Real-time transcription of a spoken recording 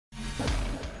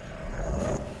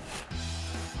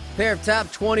Pair of top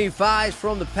 25s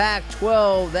from the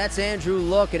Pac-12. That's Andrew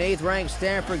Luck and 8th-ranked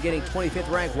Stanford getting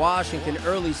 25th-ranked Washington.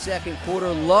 Early second quarter.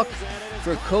 Luck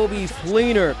for Kobe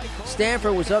Fleener.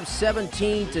 Stanford was up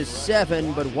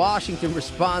 17-7, but Washington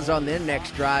responds on their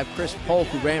next drive. Chris Polk,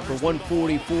 who ran for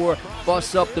 144,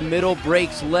 busts up the middle,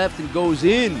 breaks left, and goes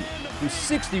in from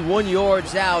 61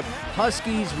 yards out.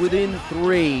 Huskies within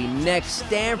 3. Next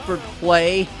Stanford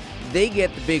play, they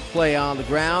get the big play on the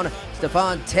ground.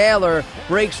 Stephon Taylor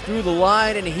breaks through the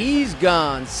line, and he's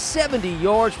gone 70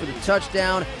 yards for the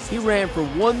touchdown. He ran for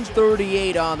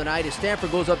 138 on the night as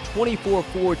Stanford goes up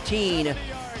 24-14.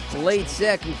 Late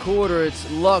second quarter,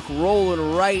 it's Luck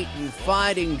rolling right and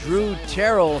finding Drew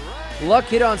Terrell. Luck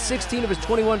hit on 16 of his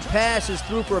 21 passes,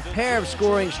 threw for a pair of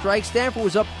scoring strikes. Stanford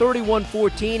was up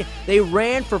 31-14. They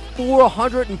ran for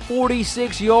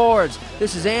 446 yards.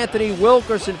 This is Anthony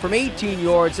Wilkerson from 18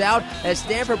 yards out as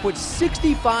Stanford put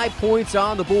 65 points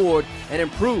on the board and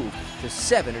improved to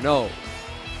 7-0.